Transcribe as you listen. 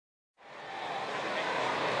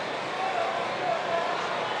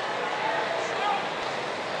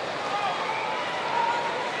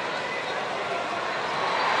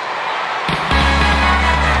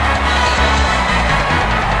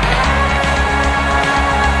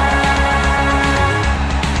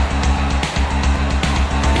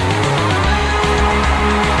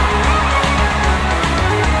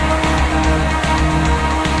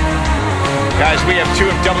two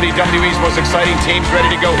of WWE's most exciting teams ready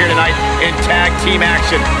to go here tonight in tag team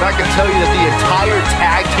action. I can tell you that the entire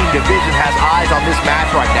tag team division has eyes on this match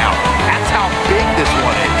right now. That's how big this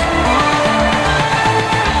one is.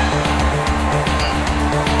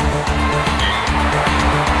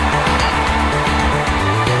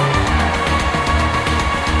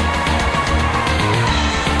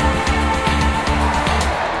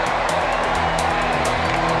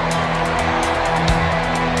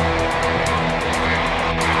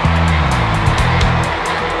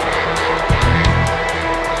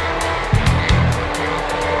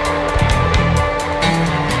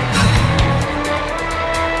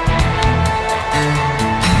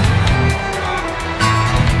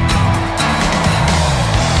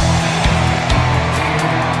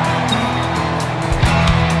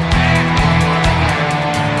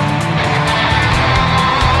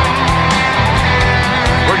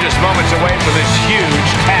 Moments away from this huge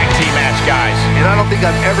tag team match, guys. And I don't think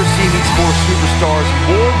I've ever seen these four superstars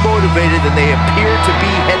more motivated than they appear to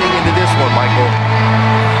be heading into this one, Michael.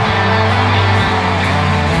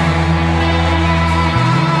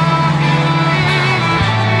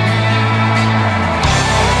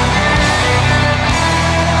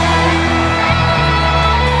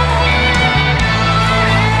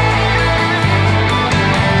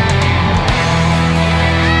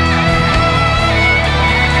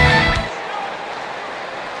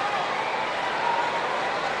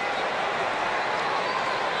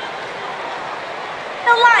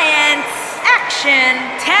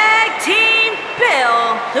 Tag Team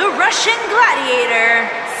Bill, the Russian Gladiator,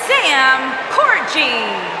 Sam Korji,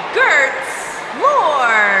 Gertz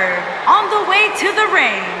Lord, on the way to the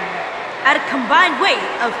ring. At a combined weight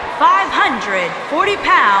of 540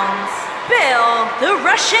 pounds, Bill, the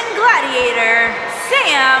Russian Gladiator,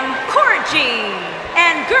 Sam Korji,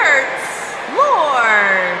 and Gertz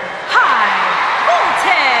Lord, High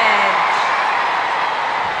Voltage.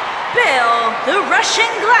 Bill, the Russian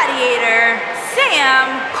Gladiator, Sam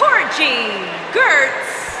Korji,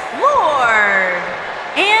 Gertz Lord,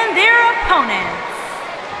 and their opponents.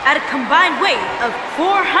 At a combined weight of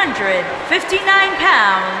 459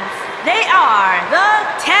 pounds, they are the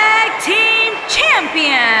Tag Team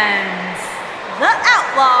Champions, the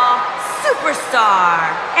Outlaw Superstar,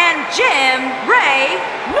 and Jim Ray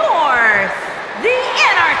North, the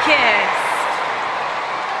Anarchist.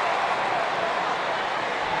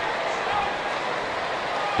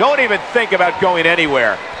 Don't even think about going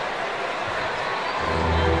anywhere.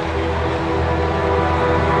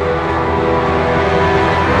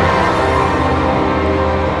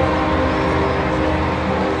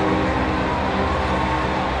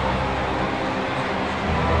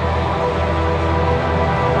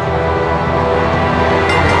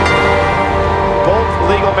 Both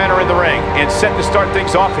legal men are in the ring and set to start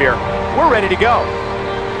things off here. We're ready to go.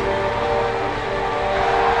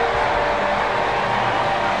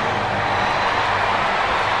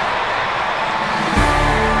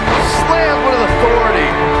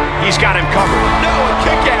 He's got him covered. No, a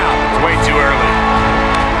kick out. It's way too early.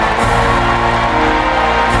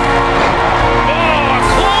 Oh, a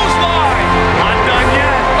clothesline. Not done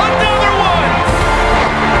yet. Another one.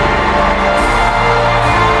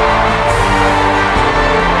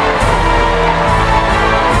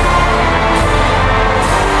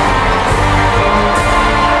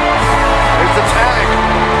 There's the tag.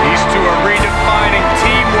 These two are redefining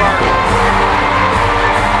teamwork.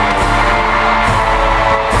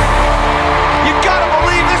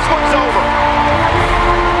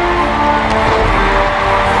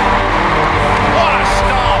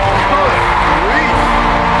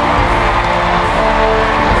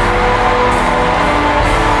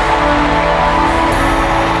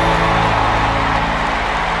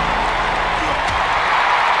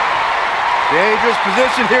 Dangerous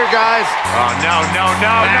position here, guys. Oh, no, no,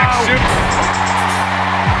 no, no.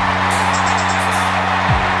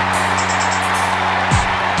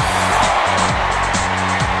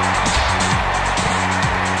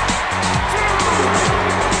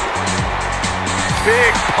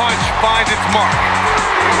 Big punch finds its mark.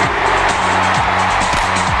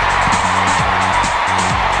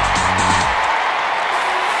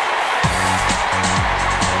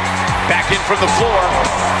 Back in from the floor,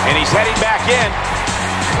 and he's heading back in.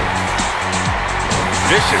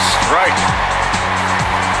 Vicious strike.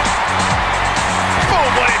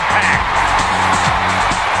 Boom, what impact.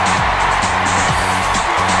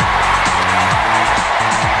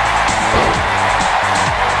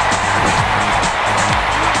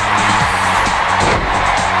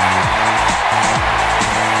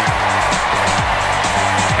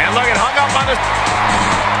 And look, it hung up on the...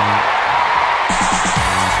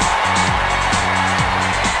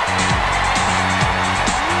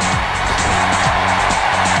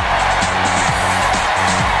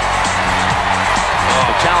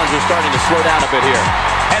 starting to slow down a bit here.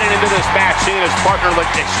 Headed into this match, seeing his partner look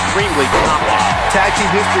extremely confident. Tag team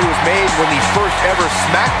history was made when the first ever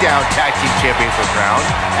SmackDown Tag Team Champions were crowned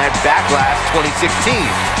at Backlash 2016.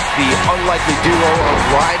 The unlikely duo of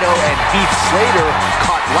Rhino and Heath Slater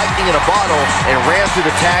caught lightning in a bottle and ran through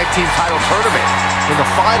the tag team title tournament. In the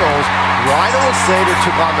finals, Rhino and Slater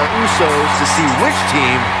took on the Usos to see which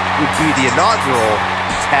team would be the inaugural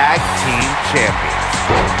Tag Team Champions.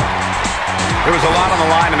 There was a lot on the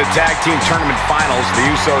line in the tag team tournament finals. The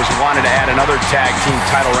Usos wanted to add another tag team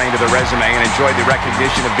title reign to their resume and enjoyed the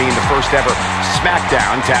recognition of being the first ever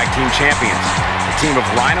SmackDown Tag Team Champions. The team of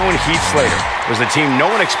Rhino and Heath Slater was the team no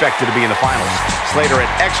one expected to be in the finals. Slater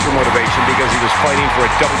had extra motivation because he was fighting for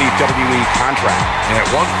a WWE contract. And at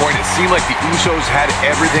one point, it seemed like the Usos had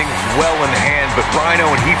everything well in hand, but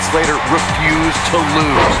Rhino and Heath Slater refused to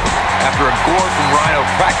lose. After a gore from Rhino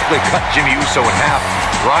practically cut Jimmy Uso in half,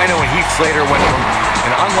 Rhino and Heath Slater went from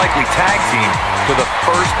an unlikely tag team to the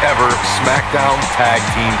first ever SmackDown Tag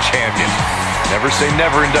Team Champions. Never say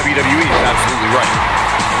never in WWE, you're absolutely right.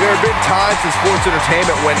 There have been times in sports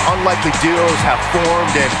entertainment when unlikely duos have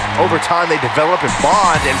formed and over time they develop and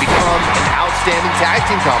bond and become an outstanding tag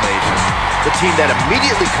team combination. The team that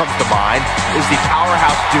immediately comes to mind is the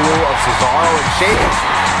powerhouse duo of Cesaro and Sheamus.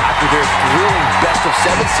 After their thrilling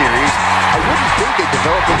best-of-7 series, I wouldn't think they'd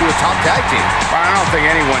develop into a top tag team. I don't think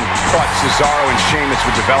anyone thought Cesaro and Sheamus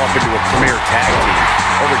would develop into a premier tag team.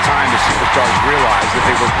 Over time, the superstars realized that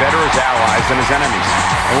they were better as allies than as enemies.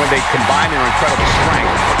 And when they combined their incredible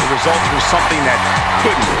strength, the results were something that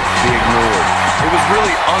couldn't be ignored. It was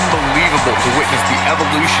really unbelievable to witness the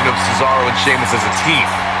evolution of Cesaro and Sheamus as a team.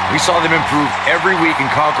 We saw them improve every week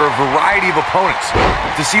and conquer a variety of opponents.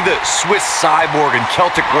 To see the Swiss Cyborg and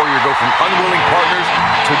Celtic Warrior go from unwilling partners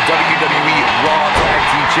to WWE Raw Tag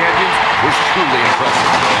Team Champions was truly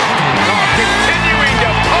impressive. Continuing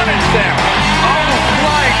to punish them. Oh,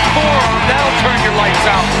 flying forearm. That'll turn your lights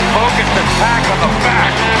out. Focused attack on the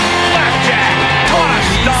back. Left jab. What a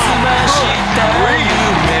stop. Good grief.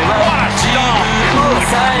 What a stop. Good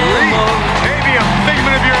grief. Maybe a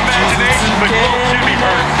figment of your imagination, but little Jimmy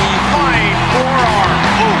hurt. Flying forearm.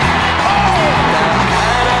 Ooh.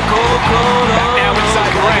 Oh! Back now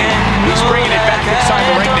inside the ring. He's bringing it back inside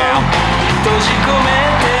the ring now.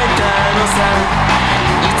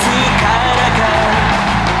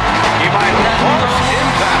 He might force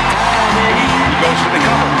impact. He goes for the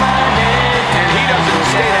cover. And he doesn't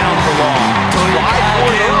stay down for long. Slide for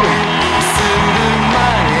early.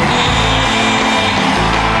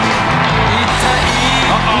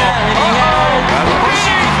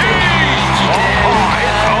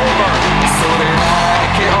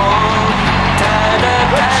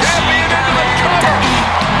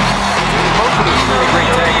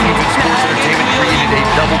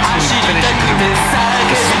 Double team finishing move.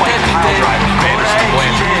 The spike pile driver from Anderson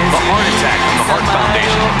Blanchard. The heart attack from the Heart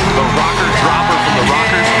Foundation. The rocker dropper from the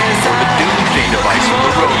Rockers. Or the doomsday device from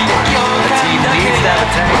the Road Warriors. A team needs to have a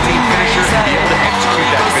tag team finisher to be able to execute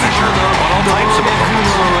that finisher on all types of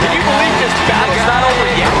opponents. Can you believe this battle's not over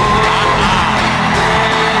yet?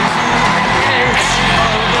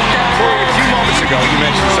 Corey, a few moments ago, you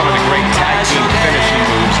mentioned some of the great tag team finishing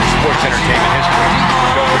moves in sports entertainment history.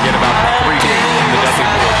 Don't forget about the 3 days in the Dudley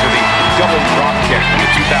Boys, or the double drop kick from the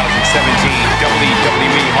 2017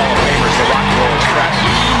 WWE Hall of Famers, the Rock and Roll Express.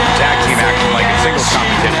 Tag team action like a singles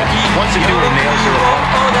competition. Once a duo nails their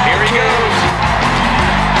opponent. Here he goes.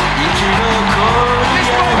 This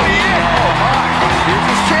might be it. Oh my. Here's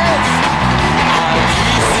his chance.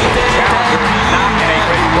 The challenger not in a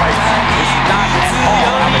great place. This is not at all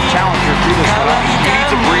how the challenger threw this one up. He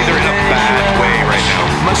needs a breather in a bad way right now.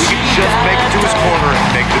 He can just make it to his corner and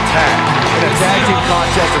make the tag. In a tag team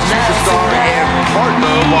contest, a superstar and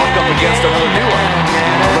partner locked up against another duo.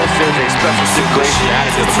 Unless there's a special stipulation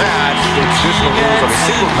added to the match, the traditional rules of a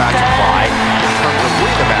singles match apply in terms of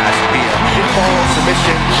winning the match via pinfall,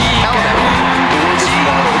 submission, countout, or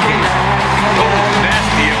disqualification. Oh,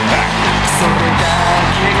 nasty impact.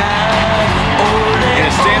 In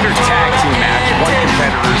a standard tag team match, one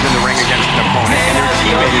competitor is in the ring against an opponent, and their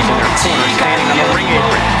teammate is in their corner standing on the ring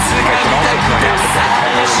apron. I think I should also point out that the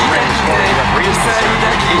competitor in the ring, as far as referees are concerned,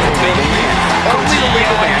 is a legal man. Only a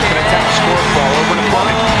legal man can attempt to score a fall over an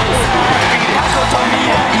opponent.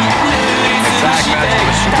 In a tag match, when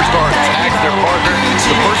a superstar tags their partner,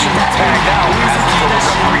 the person tagged out has until the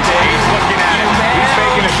referee day. He's looking at it. He's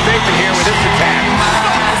making a statement here with this attack.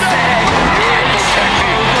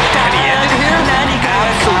 And he ended here?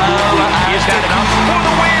 Absolutely. Is that enough for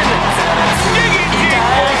the win? Digging deep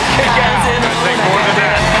for the kick out. I think more than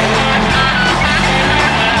that.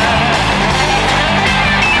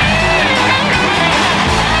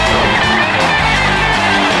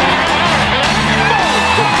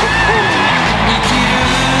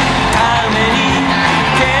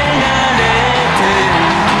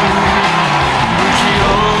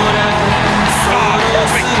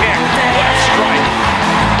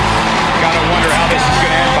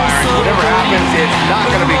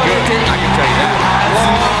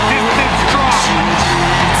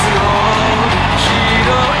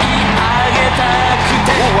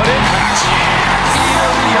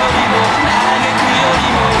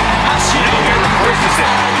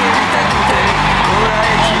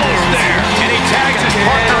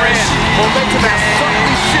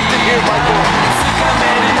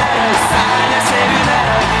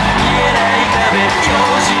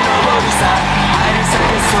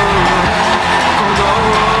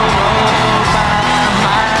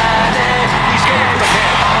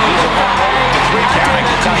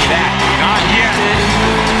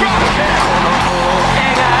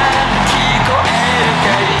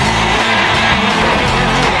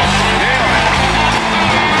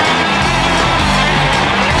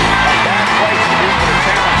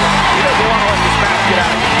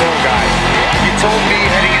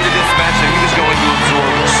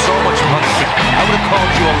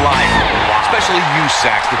 Especially you,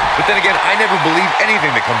 Saxton. But then again, I never believe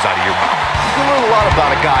anything that comes out of your mouth. You learn a lot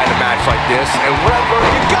about a guy in a match like this, and what I've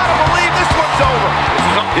learned, you gotta believe this one's over.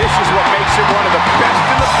 This is what makes him one of the best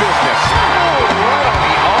in the business. Oh, right on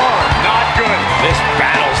the arm. Not good. This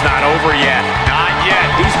battle's not over yet. Not yet.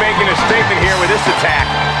 He's making a statement here with this attack.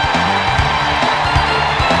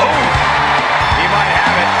 Oh, he might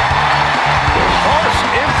have it. Harsh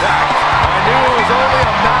impact. I knew it was only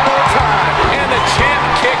a matter of time. And the champ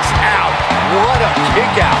kicks out. What a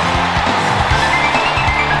kick out.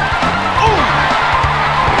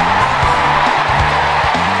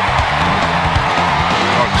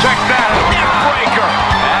 Oh, check that. Neck breaker.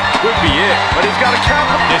 That could be it. But he's got to count.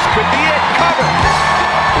 This could be it. Cover.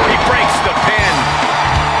 He breaks the pin.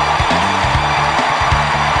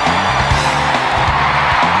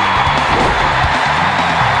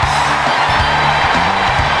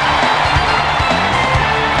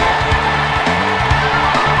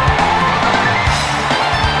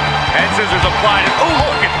 Head scissors applied. Oh,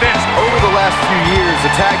 look at this. Over the last few years, the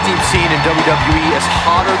tag team scene in WWE is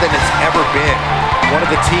hotter than it's ever been. One of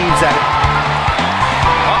the teams that...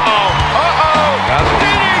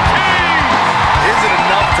 DDT! Is it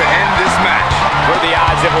enough to end this match? What are the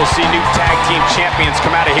odds that we'll see new tag team champions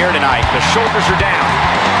come out of here tonight? The shoulders are down.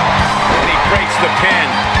 And he breaks the pin.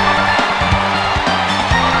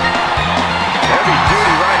 Heavy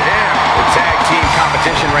duty right hand. The tag team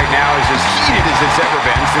competition right now is as heated as it's ever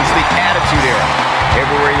been since the Attitude Era.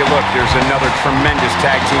 Everywhere you look, there's another tremendous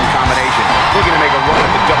tag team combination looking to make a run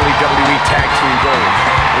at the WWE Tag Team Gold.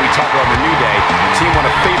 When we talk about the New Day, the team won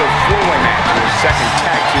a fatal four-way match in their second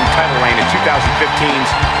tag team title reign at 2015's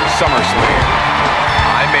SummerSlam.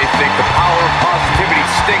 I may think the power of positivity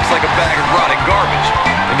stinks like a bag of rotting garbage,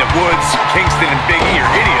 and that Woods, Kingston, and Big E are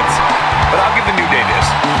idiots. But I'll give the New Day this.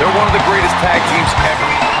 They're one of the greatest tag teams ever.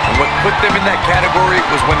 And what put them in that category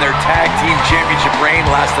was when their tag team championship reign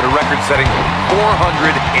lasted a record-setting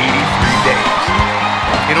 483 days.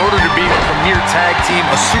 In order to be a premier tag team,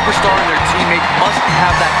 a superstar and their teammate must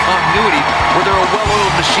have that continuity where they're a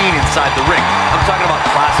well-oiled machine inside the ring. I'm talking about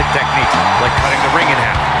classic techniques, like cutting the ring in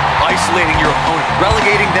half, isolating your opponent,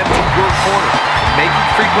 relegating them to your corner, making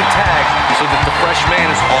frequent tags so that the fresh man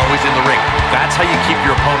is always in the ring. That's how you keep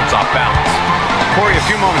your opponents off balance. Corey, a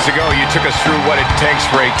few moments ago, you took us through what it takes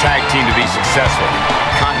for a tag team to be successful.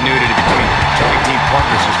 Continuity between tag team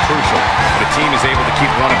partners is crucial. But a team is able to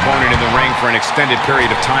keep one opponent in the ring for an extended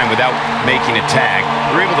period of time without making a tag.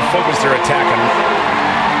 They're able to focus their attack on...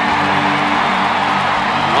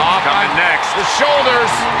 Coming next, the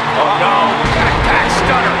shoulders. Oh, no. Back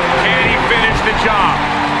stunner. Can he finish the job?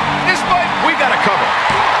 This fight, we got to cover.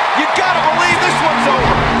 You got to believe this one's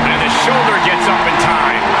over. And the shoulder gets up in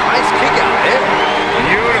time. Nice kick out, man.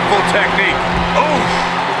 Beautiful technique. Oof.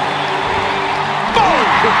 Boom.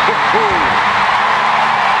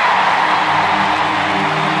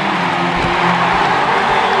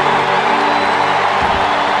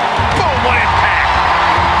 Boom, what impact.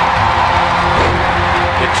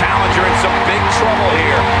 The challenger in some big trouble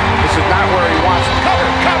here. This is not where he wants to cover.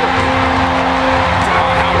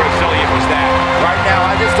 Oh, how resilient was that? Right now,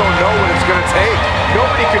 I just don't know what it's going to take.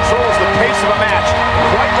 Nobody controls the pace of a match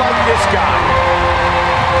quite like this guy.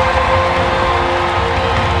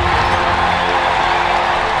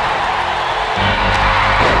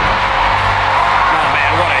 Oh,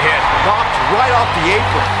 man, what a hit. Knocked right off the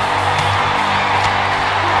apron.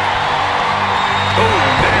 Oh,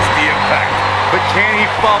 nasty impact. But can he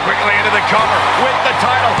fall quickly into the cover? With the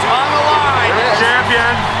title on the line.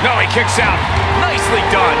 Champion. No, he kicks out. Nicely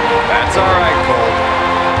done. That's all right, Cole.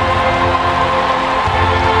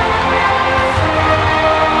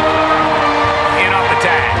 In off the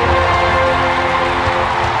tag.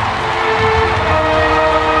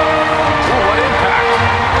 Ooh, what impact.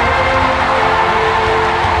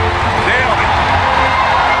 Nailed it.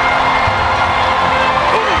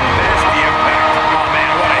 Oh, nasty impact. Oh,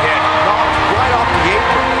 man, what a hit. Knocked right off the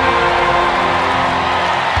apron.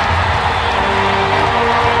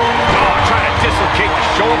 Oh, trying to dislocate the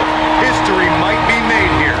shoulder. History might be made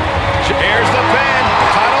here. There's the pin.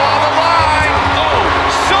 Title on the line. Oh,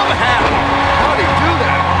 somehow. How'd he do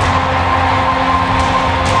that?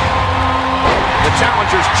 The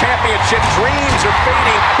challenger's championship dreams are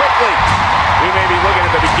fading quickly. We may be looking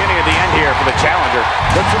at the beginning of the end here for the challenger.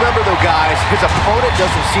 Let's remember, though, guys, his opponent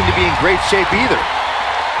doesn't seem to be in great shape either.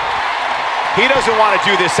 He doesn't want to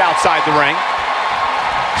do this outside the ring.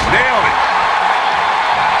 Nailed it.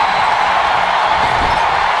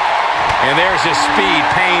 And there's his speed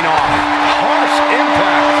paying off. Harsh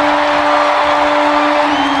impact.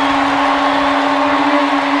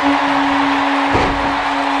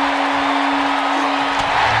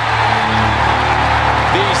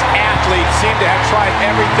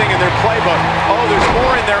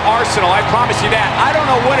 their arsenal, I promise you that. I don't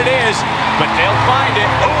know what it is, but they'll find it.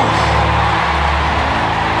 Ooh.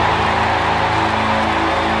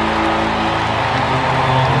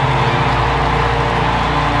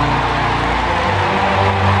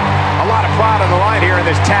 Pride on the line here in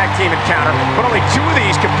this tag team encounter, but only two of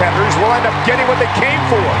these competitors will end up getting what they came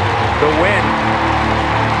for, the win.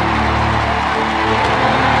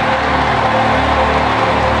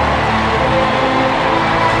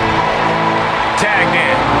 Tagged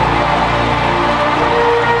in.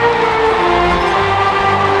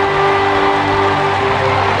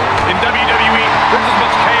 In WWE, there's as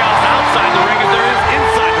much chaos outside the ring as there is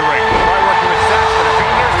inside the ring. Right, working with Saxton,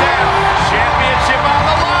 fingers down, championship on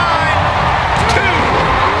the line.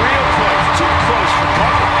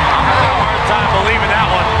 I'm having a hard time believing that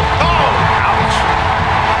one. Oh, ouch.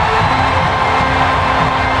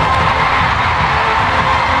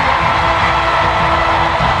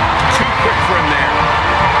 Too quick for him there.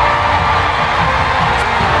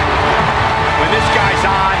 When this guy's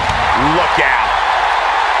on, look out.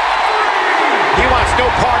 He wants no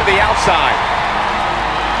part of the outside.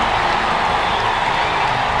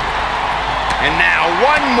 And now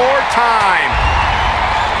one more time.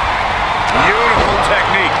 Beautiful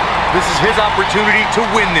technique. This is his opportunity to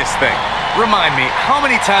win this thing. Remind me, how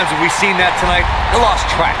many times have we seen that tonight? I lost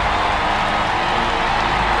track.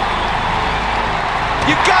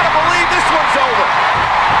 You gotta believe this one's over.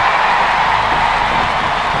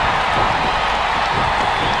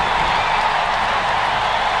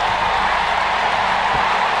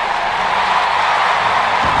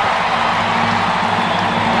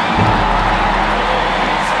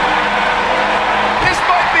 This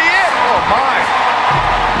might be it. Oh my.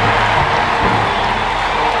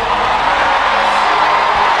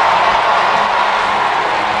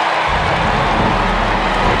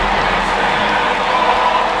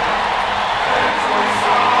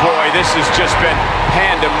 Boy, this has just been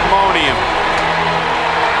pandemonium.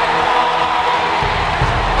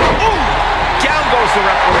 Ooh, down goes the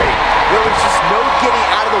referee. There was just no getting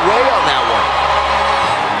out of the way on that one.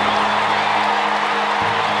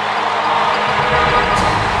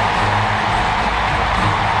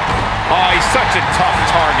 Oh, he's such a tough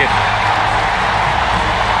target.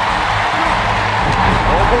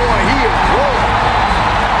 Oh boy, he is rolling.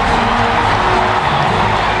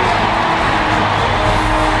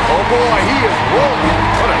 Oh boy, he is rolling.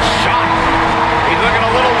 What a shot. He's looking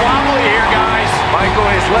a little wobbly here, guys. Michael,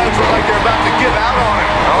 his legs look like they're about to give out on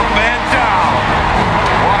him. Up and down.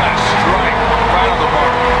 What a strike. Right on the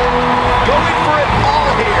mark. Going for it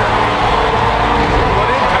all here.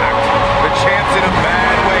 What impact. The champ's in a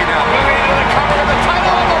bad way now. Moving into the cover of the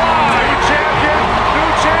title on the line. New champion.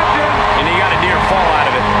 New champion. And he got a near fall out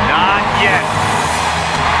of it. Not yet.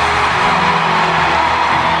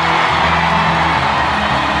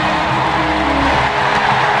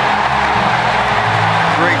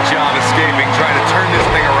 Great job escaping, trying to turn this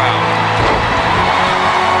thing around.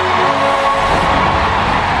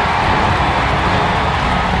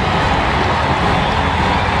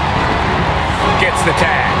 Gets the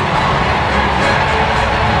tag.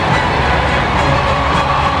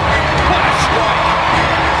 What a strike.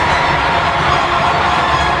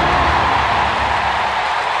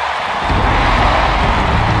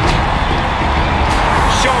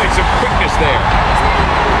 Showing some quickness there.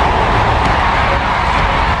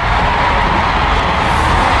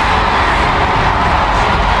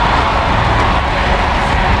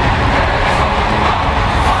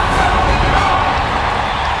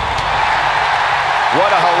 What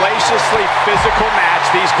a hellaciously physical match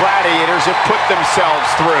these gladiators have put themselves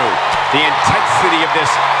through. The intensity of this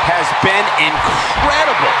has been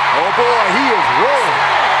incredible. Oh boy, he is rolling.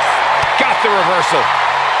 Got the reversal.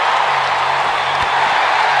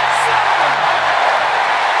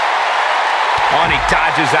 Oh, and he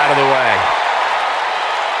dodges out of the way.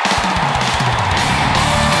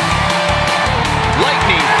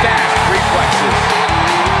 Lightning fast reflexes.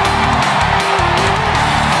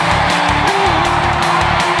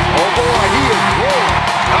 Oh boy, he is rolling.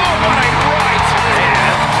 Oh, what a right!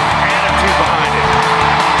 And attitude behind it.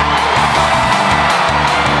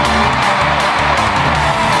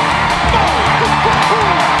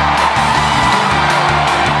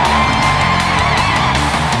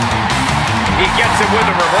 He gets it with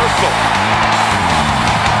a reversal.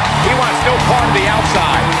 He wants no part of the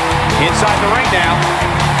outside. Inside the ring now.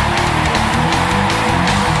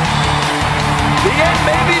 The end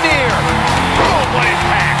may be near. Oh, what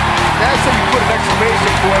impact. That's how you put an exclamation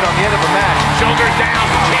point on the end of a match. Shoulders down,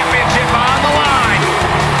 championship on the line.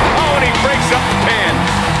 Oh, and he breaks up the pin.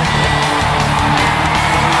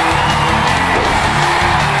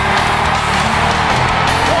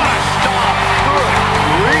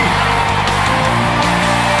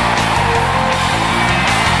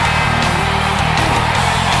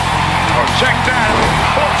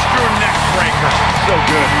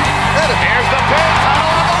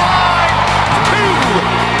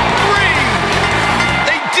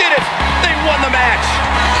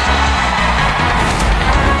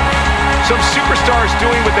 Some superstars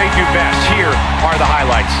doing what they do best. Here are the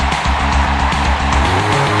highlights.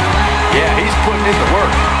 Yeah, he's putting in the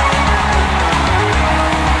work.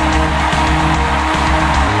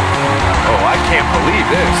 Oh, I can't believe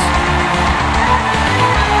this.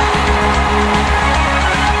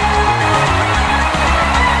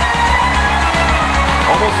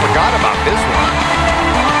 Almost forgot about this one.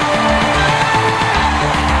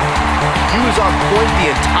 He was on point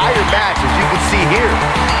the entire match, as you can see here.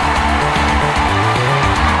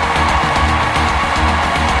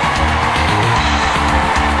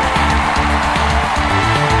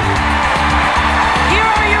 Here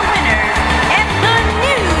are your winners and the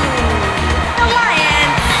new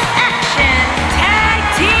Alliance Action Tag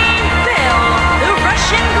Team Build, the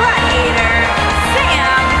Russian Gladiator,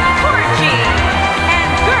 Sam Corgi, and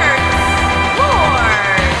Gertz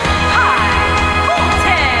Lord. High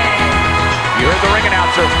voltage. You heard the ring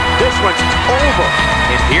announcer. This one's over.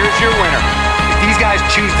 And here's your winner. If these guys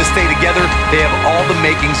choose to stay together, they have all the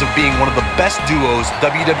makings of being one of the best duos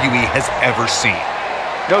WWE has ever seen.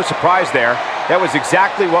 No surprise there. That was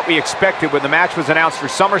exactly what we expected when the match was announced for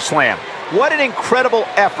SummerSlam. What an incredible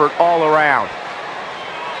effort all around.